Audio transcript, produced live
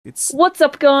What's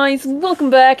up, guys? Welcome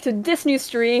back to this new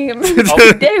stream.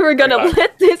 Today we're gonna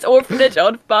let this orphanage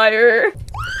on fire.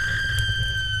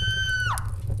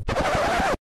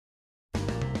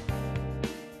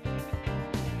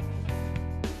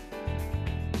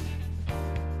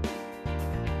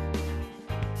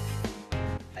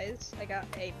 Guys, I got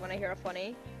 8 when I hear a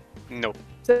funny. Nope.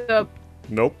 So,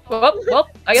 Nope. well,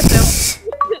 I guess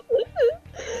no.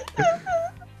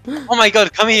 Oh my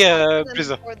god, come here, please.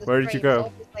 Where did you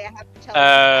go?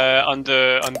 On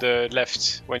the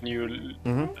left when you.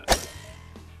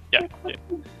 Yeah.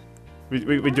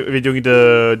 We're doing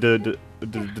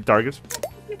the target.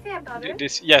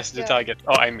 Yes, the target.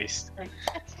 Oh, I missed.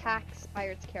 Attack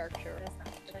Spirit's character.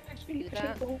 Do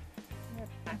that.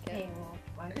 Attack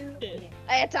it.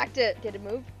 I attacked it. Did it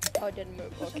move? Oh, it didn't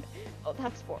move. Okay. Oh,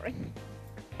 that's boring.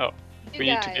 Oh, we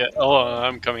need to get. Oh,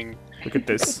 I'm coming. Look at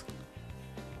this.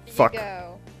 Here Fuck. you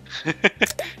go.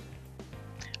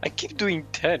 I keep doing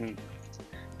 10.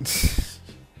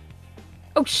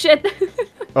 Oh shit!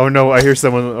 Oh no, I hear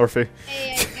someone, Orphe.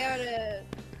 Hey, I got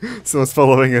it. Someone's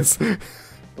following us.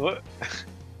 What?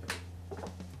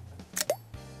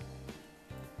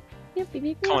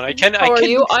 Come on, I can. How are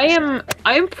you? I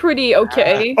am pretty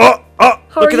okay. Oh! How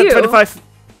Look are at you? that 25.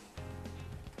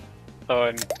 Oh,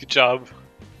 and good job.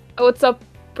 Oh, what's up,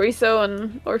 Briso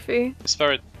and Orphe?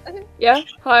 Spirit. Yeah?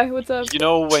 Hi, what's up? You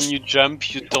know when you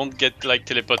jump, you don't get like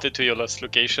teleported to your last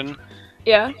location.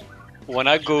 Yeah? When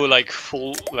I go like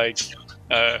full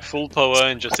power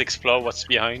and just explore what's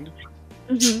behind.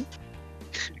 Mm-hmm.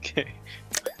 Okay.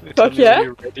 Fuck yeah.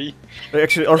 You ready? Hey,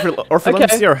 actually, Orphe, Okay,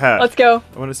 let me see your hat. Let's go.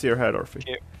 I want to see your hat, Orphe.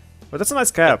 Okay. Oh, that's a nice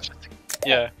cap.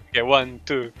 Yeah. Okay, 1,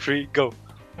 2, 3, go.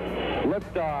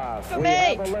 For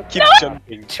me! Keep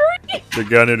jumping. Tree! The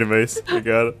gun anyways. You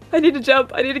got it. I need to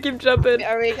jump. I need to keep jumping.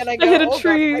 Are we gonna go? I hit a Oh,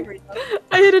 tree. God,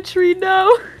 I hit a tree now.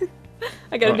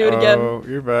 I gotta do it again. Oh,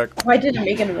 you're back. Why did I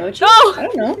make an emoji? No! I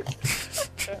don't know.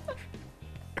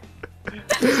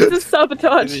 This is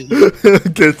sabotage.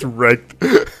 Get wrecked.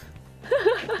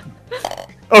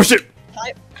 Oh shit!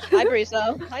 Hi,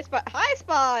 Briso. Hi, Spy. Hi,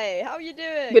 Spy. How are you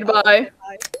doing? Goodbye.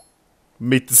 Oh,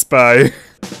 Meet the spy.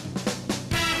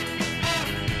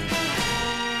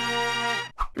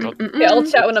 Okay, I'll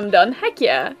chat when I'm done. Heck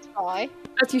yeah. Spy.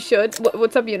 As you should.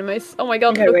 What's up, Unimace? Oh my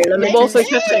god, Okay, look, wait, let the me balls are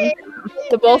just- touching.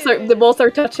 The balls are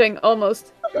touching,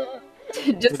 almost.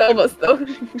 Just almost though.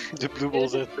 The blue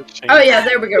balls are touching. Oh yeah,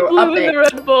 there we go. Blue and the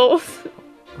Update. red balls.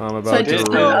 I'm So I about to just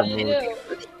remove.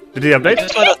 Did he I update?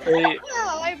 just wanna say,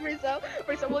 Oh, hi, Briso.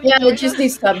 Briso, will Yeah, you it just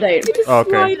needs to update.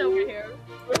 Okay. Right over here.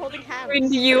 We're holding hands. Green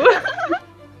to you.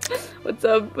 What's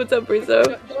up, Briso?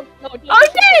 No, Oh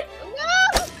shit!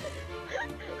 No!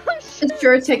 Oh, shit. It's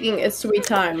sure taking its sweet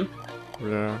time.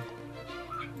 Yeah.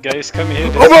 guys, come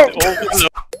here. Oh, There's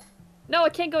No, I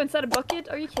can't go inside a bucket.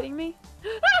 Are you kidding me?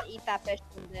 Eat that fish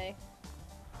someday.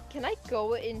 Can I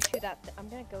go into that? I'm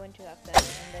gonna go into that thing.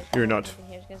 And there's You're not. something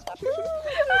here that's gonna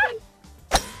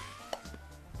stop.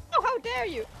 Oh, how dare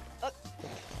you!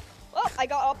 Well, I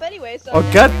got up anyway, so. Oh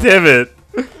god damn it!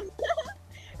 You're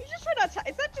just trying to attack.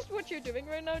 Is that just what you're doing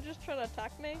right now? Just trying to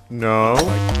attack me? No.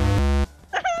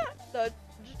 No,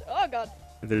 just. Oh god.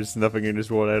 There's nothing in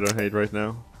this world I don't hate right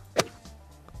now.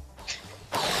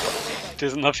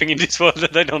 There's nothing in this world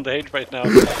that I don't hate right now. Hey,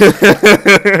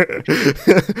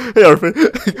 Orphe.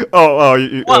 Oh,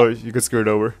 you got screwed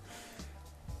over.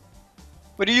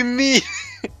 What do you mean?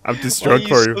 I'm too Why strong are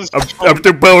for you you. so I'm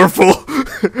too powerful.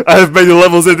 I have many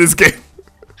levels in this game.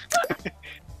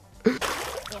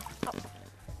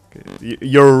 Okay,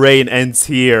 your reign ends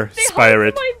here,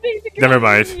 Spirit. Never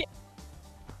mind.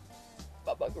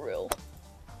 Baba Grill.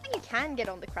 I think you can get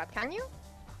on the crab, can you?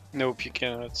 Nope, you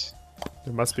cannot.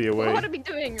 There must be a Well, way. what are we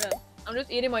doing then? I'm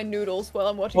just eating my noodles while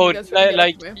I'm watching Oh, you guys try to get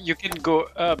like up to me. you can go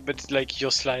up, but like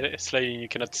you're sliding, you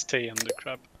cannot stay on the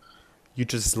crab. You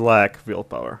just lack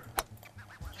willpower.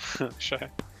 Sure.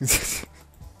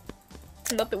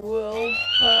 Not the world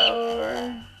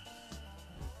power.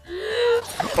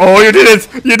 Oh, you did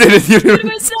it! You did it! You did it!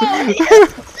 Myself!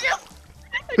 Yes!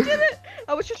 I did it!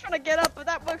 I was just trying to get up, but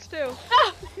that works too.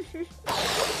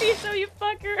 Piso, you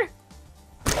fucker!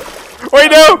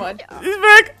 Wait, Oh, no! come on. He's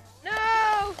back!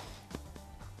 No!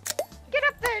 Get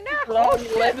up there now! Long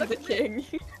shit, live look the at me.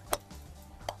 king.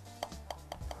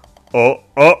 Oh,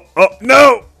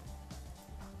 no!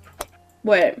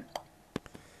 Wait.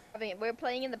 I mean, we're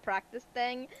playing in the practice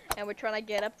thing, and we're trying to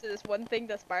get up to this one thing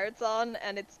the Spirit's on,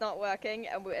 and it's not working,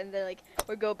 and then like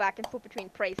we go back and forth between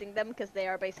praising them because they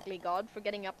are basically God for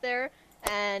getting up there,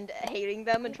 and hating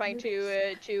them and trying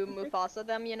to Mufasa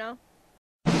them, you know.